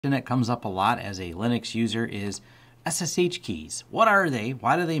That comes up a lot as a Linux user is SSH keys. What are they?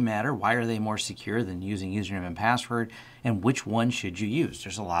 Why do they matter? Why are they more secure than using username and password? And which one should you use?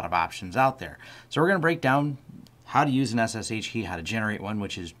 There's a lot of options out there. So we're going to break down how to use an SSH key, how to generate one,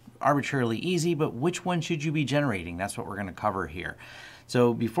 which is arbitrarily easy, but which one should you be generating? That's what we're going to cover here.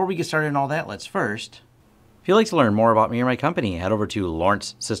 So before we get started on all that, let's first... If you'd like to learn more about me or my company, head over to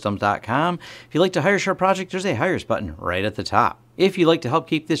lawrencesystems.com. If you'd like to hire a short project, there's a Hires button right at the top. If you'd like to help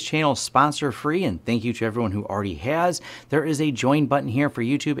keep this channel sponsor-free, and thank you to everyone who already has, there is a Join button here for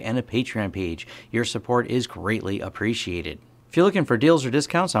YouTube and a Patreon page. Your support is greatly appreciated. If you're looking for deals or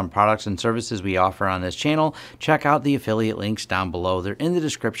discounts on products and services we offer on this channel, check out the affiliate links down below. They're in the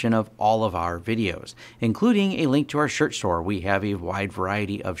description of all of our videos, including a link to our shirt store. We have a wide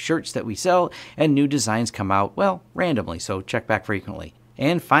variety of shirts that we sell, and new designs come out, well, randomly, so check back frequently.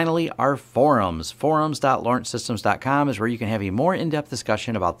 And finally, our forums. Forums.lawrencesystems.com is where you can have a more in-depth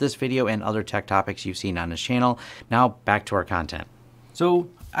discussion about this video and other tech topics you've seen on this channel. Now, back to our content. So,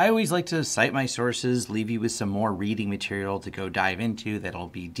 I always like to cite my sources, leave you with some more reading material to go dive into that'll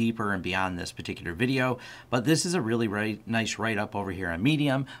be deeper and beyond this particular video. But this is a really nice write-up over here on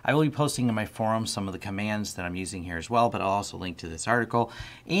Medium. I will be posting in my forum some of the commands that I'm using here as well, but I'll also link to this article.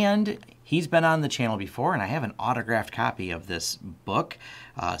 And he's been on the channel before, and I have an autographed copy of this book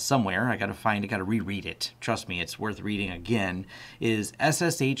somewhere. I gotta find it, gotta reread it. Trust me, it's worth reading again. Is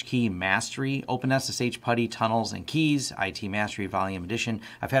SSH Key Mastery, OpenSSH PuTTY Tunnels and Keys, IT Mastery Volume Edition.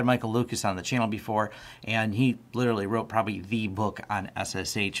 I've had Michael Lucas on the channel before, and he literally wrote probably the book on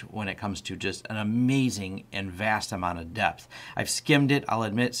SSH when it comes to just an amazing and vast amount of depth. I've skimmed it, I'll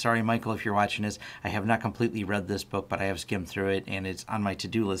admit, sorry Michael if you're watching this, I have not completely read this book, but I have skimmed through it, and it's on my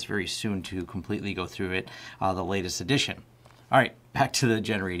to-do list very soon to completely go through it, the latest edition. All right, back to the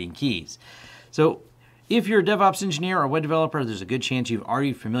generating keys. So if you're a DevOps engineer or a web developer, there's a good chance you're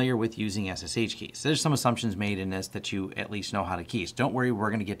already familiar with using SSH keys. There's some assumptions made in this that you at least know how to keys. Don't worry, we're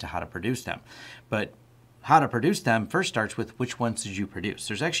going to get to how to produce them. But how to produce them first starts with which ones did you produce.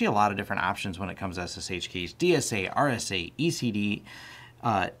 There's actually a lot of different options when it comes to SSH keys. DSA, RSA, ECD,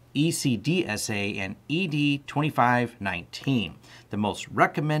 ECDSA, and Ed25519, the most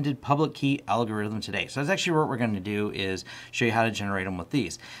recommended public key algorithm today. So that's actually what we're going to do is show you how to generate them with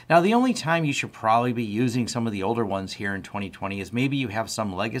these. Now, the only time you should probably be using some of the older ones here in 2020 is maybe you have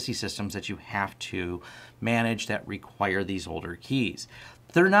some legacy systems that you have to manage that require these older keys.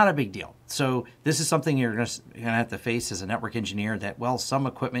 They're not a big deal. So this is something you're going to have to face as a network engineer that, well, some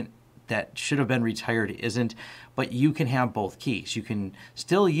equipment that should have been retired isn't, but you can have both keys. You can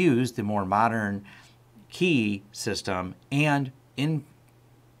still use the more modern key system and in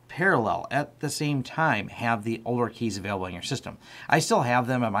parallel at the same time have the older keys available in your system. I still have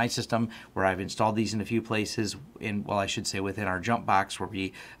them on my system where I've installed these in a few places in, well, I should say within our jump box where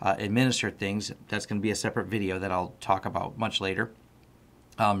we administer things. That's going to be a separate video that I'll talk about much later.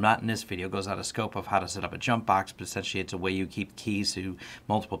 Not in this video, goes out of scope of how to set up a jump box, but essentially it's a way you keep keys so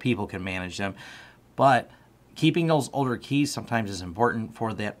multiple people can manage them. But keeping those older keys sometimes is important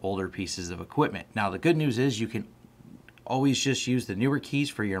for that older pieces of equipment. Now the good news is you can always just use the newer keys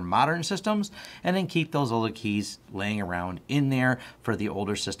for your modern systems and then keep those older keys laying around in there for the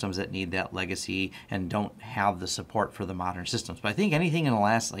older systems that need that legacy and don't have the support for the modern systems. But I think anything in the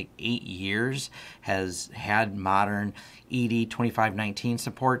last like 8 years has had modern Ed25519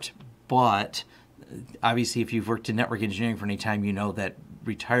 support, but obviously if you've worked in network engineering for any time, you know that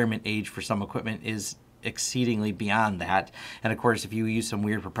retirement age for some equipment is exceedingly beyond that. And of course, if you use some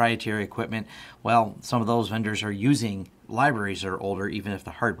weird proprietary equipment, well, some of those vendors are using libraries that are older, even if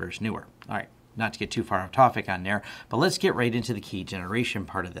the hardware is newer. All right, not to get too far off topic on there, but let's get right into the key generation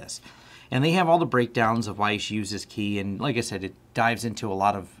part of this. And they have all the breakdowns of why you should use this key. And like I said, it dives into a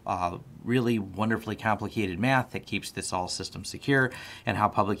lot of really wonderfully complicated math that keeps this all system secure and how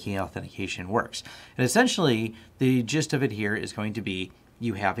public key authentication works. And essentially, the gist of it here is going to be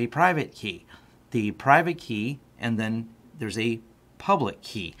you have a private key. The private key, and then there's a public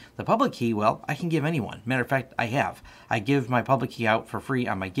key. The public key, well, I can give anyone. Matter of fact, I have. I give my public key out for free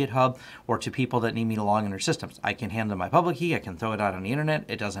on my GitHub or to people that need me to log in their systems. I can hand them my public key. I can throw it out on the internet.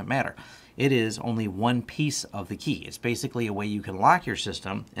 It doesn't matter. It is only one piece of the key. It's basically a way you can lock your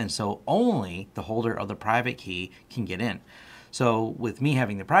system, and so only the holder of the private key can get in. So with me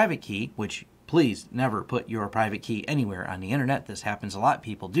having the private key, which please never put your private key anywhere on the internet. This happens a lot.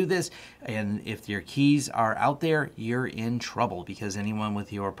 People do this. And if your keys are out there, you're in trouble because anyone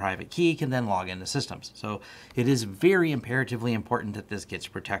with your private key can then log into systems. So it is very imperatively important that this gets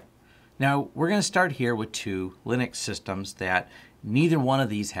protected. Now, we're going to start here with two Linux systems that Neither one of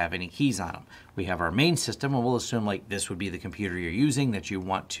these have any keys on them. We have our main system, and we'll assume like this would be the computer you're using that you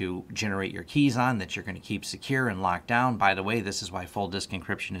want to generate your keys on, that you're going to keep secure and locked down. By the way, this is why full disk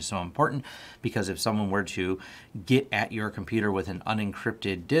encryption is so important, because if someone were to get at your computer with an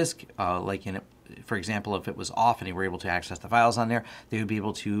unencrypted disk, for example, if it was off and you were able to access the files on there, they would be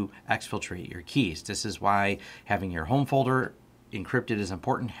able to exfiltrate your keys. This is why having your home folder encrypted is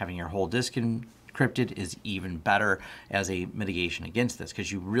important. Having your whole disk encrypted is even better as a mitigation against this,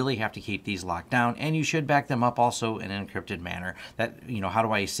 because you really have to keep these locked down, and you should back them up also in an encrypted manner. That, how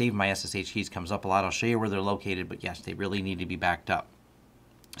do I save my SSH keys comes up a lot. I'll show you where they're located, but yes, they really need to be backed up.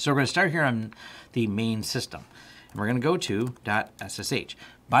 So we're going to start here on the main system, and we're going to go to .ssh.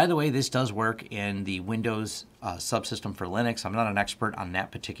 By the way, this does work in the Windows subsystem for Linux. I'm not an expert on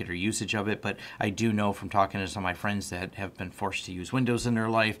that particular usage of it, but I do know from talking to some of my friends that have been forced to use Windows in their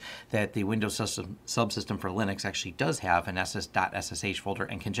life that the Windows subsystem for Linux actually does have an .ssh folder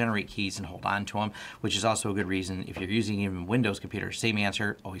and can generate keys and hold on to them, which is also a good reason if you're using even Windows computer, same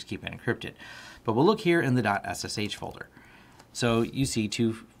answer, always keep it encrypted. But we'll look here in the .ssh folder. So you see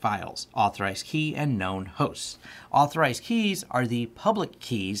two files, authorized key and known hosts. Authorized keys are the public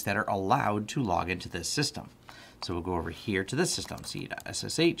keys that are allowed to log into this system. So we'll go over here to this system,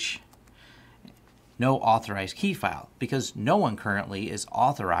 c.ssh, no authorized key file, because no one currently is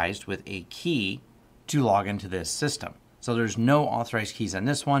authorized with a key to log into this system. So there's no authorized keys on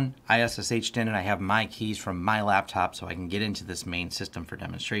this one. I SSH'd in and I have my keys from my laptop so I can get into this main system for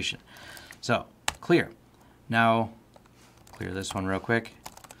demonstration. So clear. Now, clear this one real quick.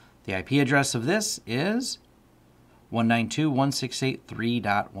 The IP address of this is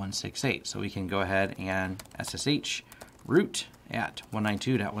 192.168.3.168. So we can go ahead and SSH root at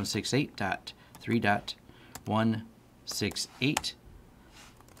 192.168.3.168.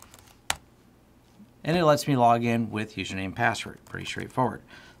 And it lets me log in with username and password. Pretty straightforward.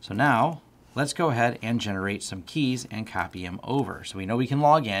 So now let's go ahead and generate some keys and copy them over. So we know we can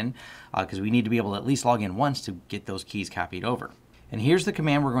log in because we need to be able to at least log in once to get those keys copied over. And here's the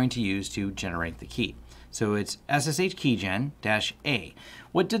command we're going to use to generate the key. So it's ssh-keygen -a.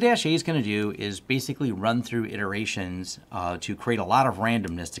 What the -a is going to do is basically run through iterations to create a lot of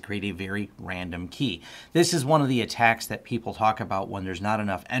randomness to create a very random key. This is one of the attacks that people talk about when there's not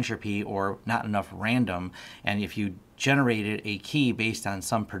enough entropy or not enough random, and if you generated a key based on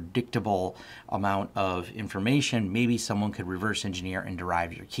some predictable amount of information, maybe someone could reverse engineer and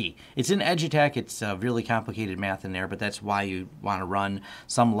derive your key. It's an edge attack. It's really complicated math in there, but that's why you want to run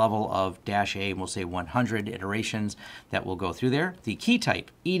some level of -a, and we'll say 100 iterations that will go through there. The key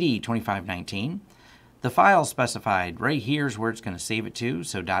type, ed25519. The file specified right here is where it's going to save it to,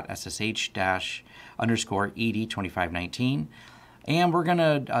 so .ssh-_ed2519. And we're going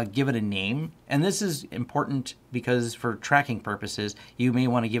to give it a name. And this is important because for tracking purposes, you may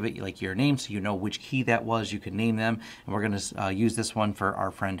want to give it like your name so you know which key that was. You can name them. And we're going to use this one for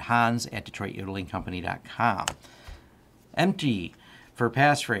our friend Hans at DetroitYodelingCompany.com. Empty for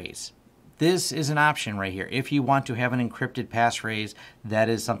passphrase. This is an option right here. If you want to have an encrypted passphrase, that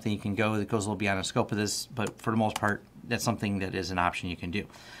is something you can go. That goes a little beyond the scope of this, but for the most part, that's something that is an option you can do.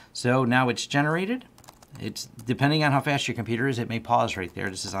 So now it's generated. It's depending on how fast your computer is, it may pause right there.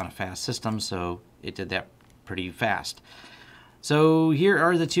 This is on a fast system, so it did that pretty fast. So here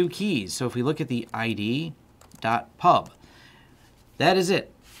are the two keys. So if we look at the id.pub, that is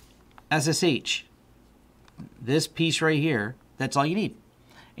it. SSH. This piece right here, that's all you need.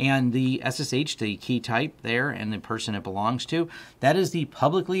 And the SSH, the key type there, and the person it belongs to, that is the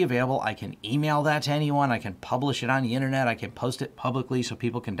publicly available. I can email that to anyone. I can publish it on the internet. I can post it publicly so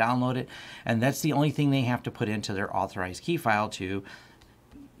people can download it. And that's the only thing they have to put into their authorized key file to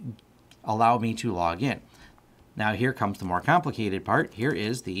allow me to log in. Now here comes the more complicated part. Here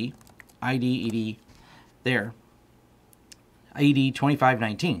is the ID there,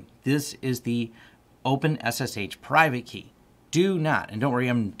 ed25519. This is the Open SSH private key. Do not, and don't worry,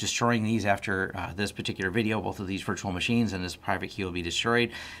 I'm destroying these after this particular video, both of these virtual machines, and this private key will be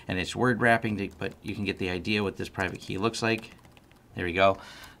destroyed, and it's word wrapping, but you can get the idea what this private key looks like. There we go.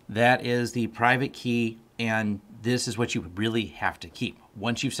 That is the private key, and this is what you really have to keep.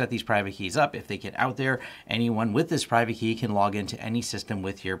 Once you've set these private keys up, if they get out there, anyone with this private key can log into any system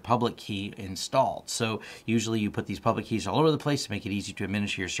with your public key installed. So usually you put these public keys all over the place to make it easy to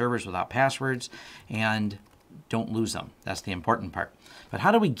administer your servers without passwords, and don't lose them. That's the important part. But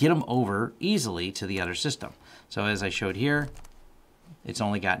how do we get them over easily to the other system? So as I showed here, it's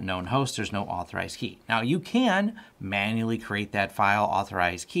only got known host. There's no authorized key. Now you can manually create that file,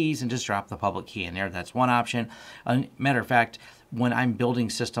 authorized keys, and just drop the public key in there. That's one option. Matter of fact, when I'm building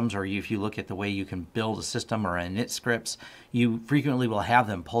systems, or if you look at the way you can build a system or init scripts, you frequently will have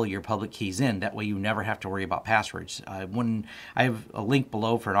them pull your public keys in. That way you never have to worry about passwords. When I have a link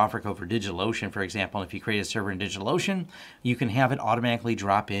below for an offer code for DigitalOcean, for example, if you create a server in DigitalOcean, you can have it automatically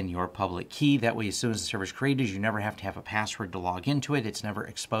drop in your public key. That way, as soon as the server is created, you never have to have a password to log into it. It's never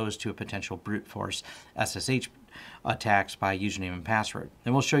exposed to a potential brute force SSH attacks by username and password.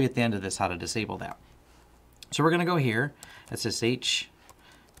 And we'll show you at the end of this how to disable that. So we're going to go here, SSH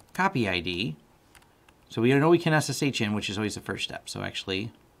copy ID. So we know we can SSH in, which is always the first step. So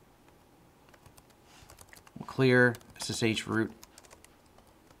actually, we'll clear SSH root.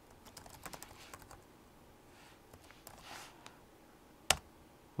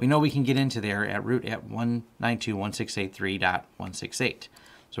 We know we can get into there at root at 192.168.3.168.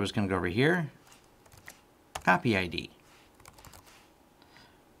 So we're just going to go over here, copy ID.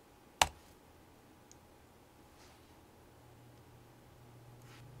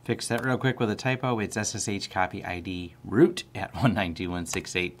 Fix that real quick with a typo. It's SSH copy ID root at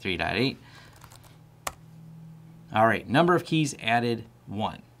 192.168.3.8. All right, number of keys added,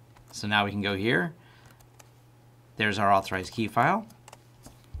 1. So now we can go here. There's our authorized key file.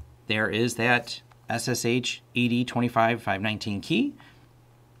 There is that SSH Ed25519 key.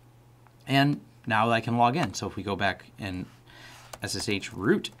 And now I can log in. So if we go back and SSH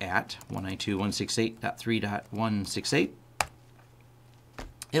root at 192.168.3.168,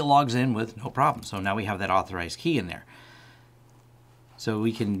 it logs in with no problem. So now we have that authorized key in there. So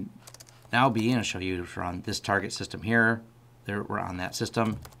we can now be, and I'll show you if we're on this target system here, there we're on that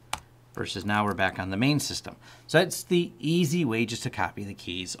system, versus now we're back on the main system. So that's the easy way just to copy the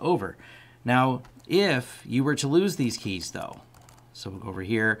keys over. Now, if you were to lose these keys though, so we'll go over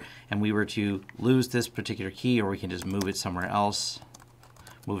here and we were to lose this particular key, or we can just move it somewhere else,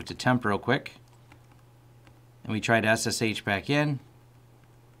 move it to temp real quick, and we try to SSH back in,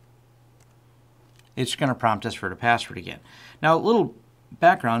 it's going to prompt us for the password again. Now, a little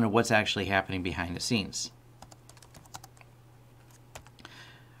background of what's actually happening behind the scenes.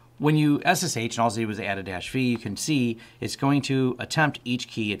 When you SSH, and all it was add a -v, you can see it's going to attempt each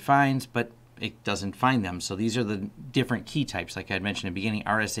key it finds, but it doesn't find them. So these are the different key types, like I had mentioned in the beginning,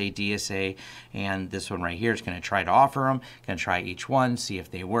 RSA, DSA, and this one right here is going to try to offer them, going to try each one, see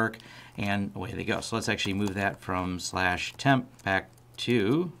if they work, and away they go. So let's actually move that from /temp back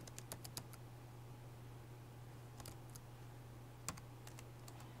to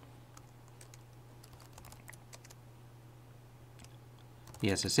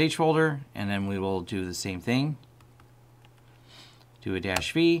the SSH folder, and then we will do the same thing. Do a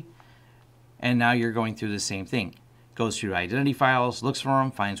 -v, and now you're going through the same thing. Goes through identity files, looks for them,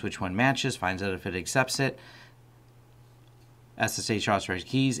 finds which one matches, finds out if it accepts it. SSH authorized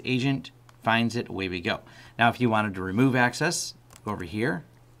keys agent finds it, away we go. Now if you wanted to remove access, go over here.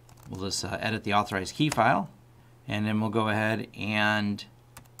 We'll just edit the authorized key file, and then we'll go ahead and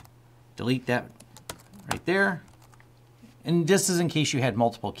delete that right there. And this is in case you had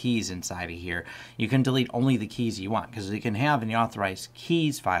multiple keys inside of here. You can delete only the keys you want, because you can have in the authorized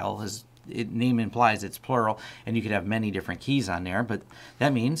keys file, as its name implies, it's plural, and you could have many different keys on there. But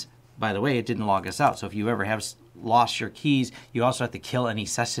that means, by the way, it didn't log us out. So if you ever have lost your keys, you also have to kill any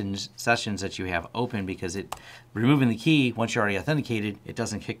sessions that you have open, because removing the key, once you're already authenticated, it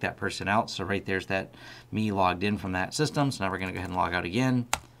doesn't kick that person out. So right there's that me logged in from that system. So now we're going to go ahead and log out again.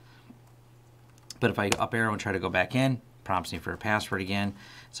 But if I up arrow and try to go back in, prompts me for a password again.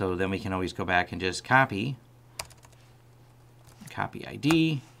 So then we can always go back and just copy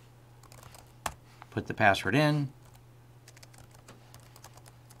ID, put the password in,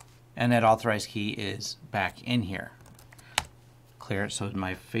 and that authorized key is back in here. Clear it so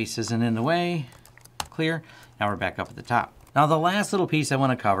my face isn't in the way. Clear. Now we're back up at the top. Now the last little piece I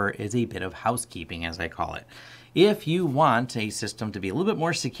want to cover is a bit of housekeeping, as I call it. If you want a system to be a little bit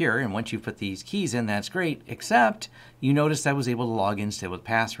more secure, and once you put these keys in, that's great, except you notice I was able to log in still with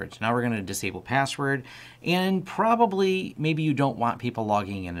passwords. Now we're going to disable password, and probably maybe you don't want people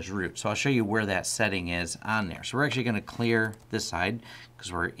logging in as root. So I'll show you where that setting is on there. So we're actually going to clear this side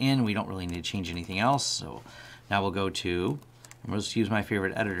because we're in. We don't really need to change anything else. So now we'll go to, and we'll just use my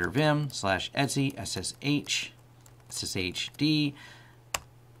favorite editor, vim /etc sshd,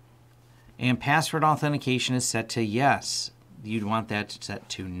 and password authentication is set to yes. You'd want that set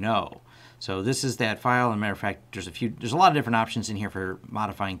to no. So this is that file. As a matter of fact, there's a lot of different options in here for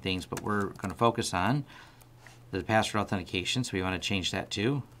modifying things, but we're going to focus on the password authentication. So we want to change that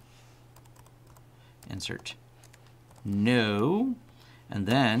to insert no, and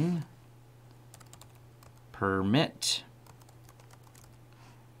then permit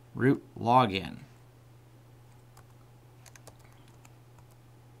root login.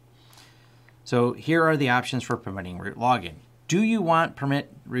 So here are the options for permitting root login. Do you want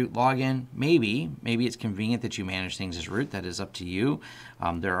permit root login? Maybe it's convenient that you manage things as root. That is up to you.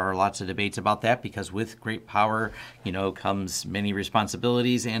 There are lots of debates about that because with great power, comes many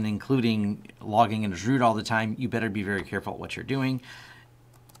responsibilities, and including logging in as root all the time. You better be very careful what you're doing.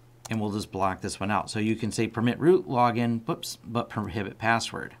 And we'll just block this one out. So you can say permit root login, but prohibit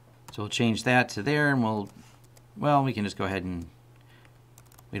password. So we'll change that to there, and we can just go ahead and,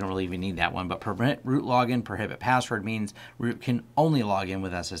 we don't really even need that one, but permit root login, prohibit password means root can only log in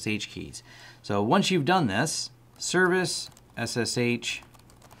with SSH keys. So once you've done this, service, SSH,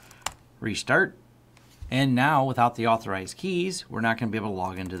 restart. And now without the authorized keys, we're not going to be able to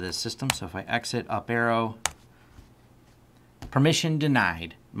log into this system. So if I exit, up arrow, permission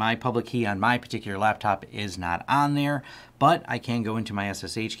denied. My public key on my particular laptop is not on there, but I can go into my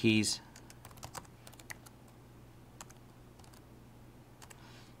SSH keys.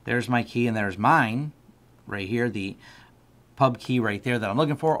 There's my key, and there's mine right here, the pub key right there that I'm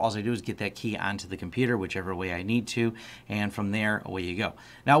looking for. All I do is get that key onto the computer, whichever way I need to, and from there, away you go.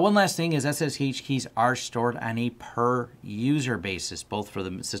 Now, one last thing is SSH keys are stored on a per user basis, both for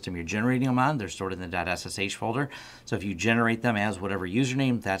the system you're generating them on. They're stored in the .ssh folder. So if you generate them as whatever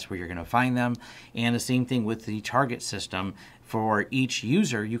username, that's where you're going to find them. And the same thing with the target system. For each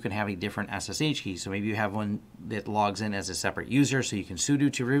user, you can have a different SSH key. So maybe you have one that logs in as a separate user, so you can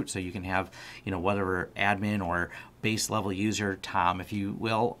sudo to root, so you can have, whatever admin or base level user, Tom, if you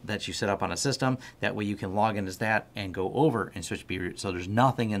will, that you set up on a system. That way you can log in as that and go over and switch to be root. So there's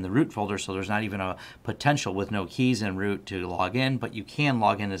nothing in the root folder, so there's not even a potential with no keys in root to log in, but you can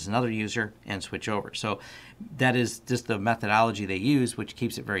log in as another user and switch over. So that is just the methodology they use, which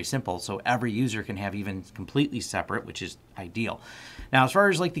keeps it very simple. So every user can have even completely separate, which is ideal. Now, as far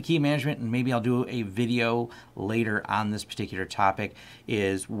as like the key management, and maybe I'll do a video later on this particular topic,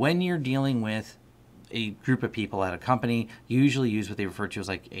 is when you're dealing with a group of people at a company, you usually use what they refer to as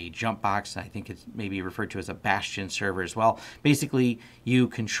like a jump box. I think it's maybe referred to as a bastion server as well. Basically, you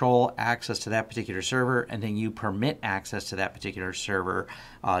control access to that particular server, and then you permit access to that particular server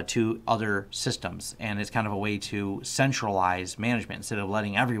to other systems. And it's kind of a way to centralize management instead of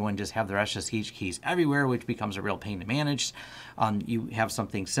letting everyone just have their SSH keys everywhere, which becomes a real pain to manage. You have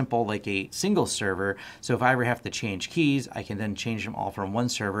something simple like a single server. So if I ever have to change keys, I can then change them all from one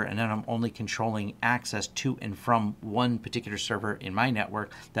server, and then I'm only controlling access to and from one particular server in my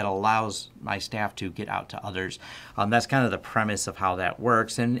network that allows my staff to get out to others. That's kind of the premise of how that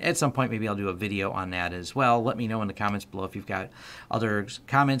works. And at some point, maybe I'll do a video on that as well. Let me know in the comments below if you've got other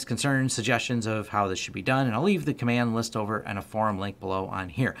comments, concerns, suggestions of how this should be done. And I'll leave the command list over and a forum link below on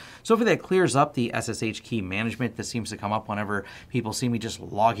here. So hopefully that clears up the SSH key management that seems to come up whenever people see me just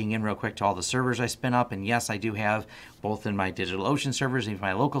logging in real quick to all the servers I spin up. And yes, I do have both in my DigitalOcean servers and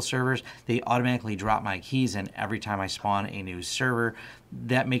my local servers, they automatically drop my keys in every time I spawn a new server.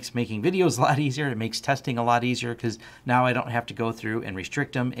 That makes making videos a lot easier. It makes testing a lot easier because now I don't have to go through and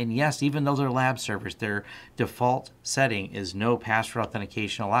restrict them. And yes, even though they're lab servers, their default setting is no password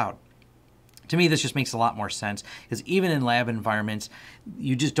authentication allowed. To me, this just makes a lot more sense because even in lab environments,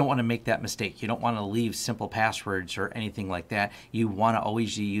 you just don't want to make that mistake. You don't want to leave simple passwords or anything like that. You want to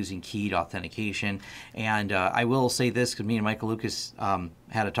always be using keyed authentication. And I will say this because me and Michael Lucas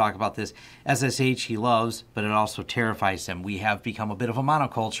had a talk about this. SSH he loves, but it also terrifies him. We have become a bit of a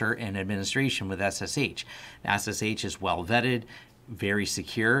monoculture in administration with SSH. Now, SSH is well vetted, very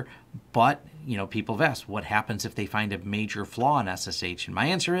secure, but people have asked, what happens if they find a major flaw in SSH? And my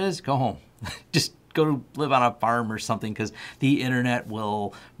answer is, go home. Just go live on a farm or something, because the internet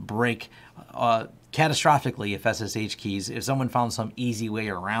will break catastrophically if SSH keys, if someone found some easy way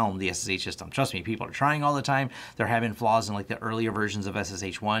around the SSH system. Trust me, people are trying all the time. They're having flaws in like the earlier versions of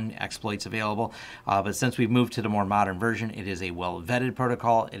SSH1, exploits available. But since we've moved to the more modern version, it is a well-vetted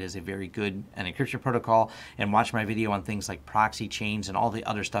protocol. It is a very good and encryption protocol. And watch my video on things like proxy chains and all the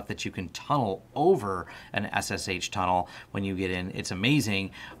other stuff that you can tunnel over an SSH tunnel when you get in. It's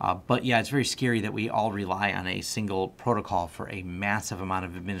amazing. But yeah, it's very scary that we all rely on a single protocol for a massive amount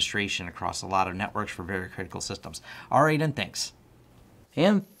of administration across a lot of networks for very critical systems. All right, and thanks.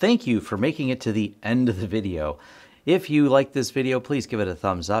 And thank you for making it to the end of the video. If you like this video, please give it a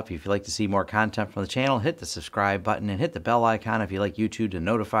thumbs up. If you'd like to see more content from the channel, hit the subscribe button and hit the bell icon if you'd like YouTube to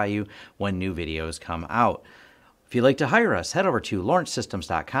notify you when new videos come out. If you'd like to hire us, head over to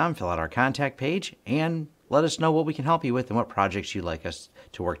lawrencesystems.com, fill out our contact page, and let us know what we can help you with and what projects you'd like us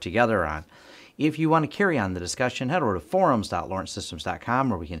to work together on. If you want to carry on the discussion, head over to forums.lawrencesystems.com,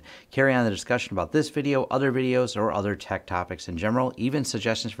 where we can carry on the discussion about this video, other videos, or other tech topics in general. Even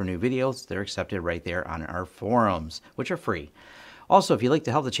suggestions for new videos, they're accepted right there on our forums, which are free. Also, if you'd like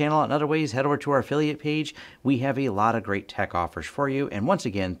to help the channel out in other ways, head over to our affiliate page. We have a lot of great tech offers for you. And once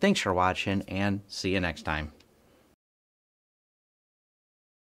again, thanks for watching and see you next time.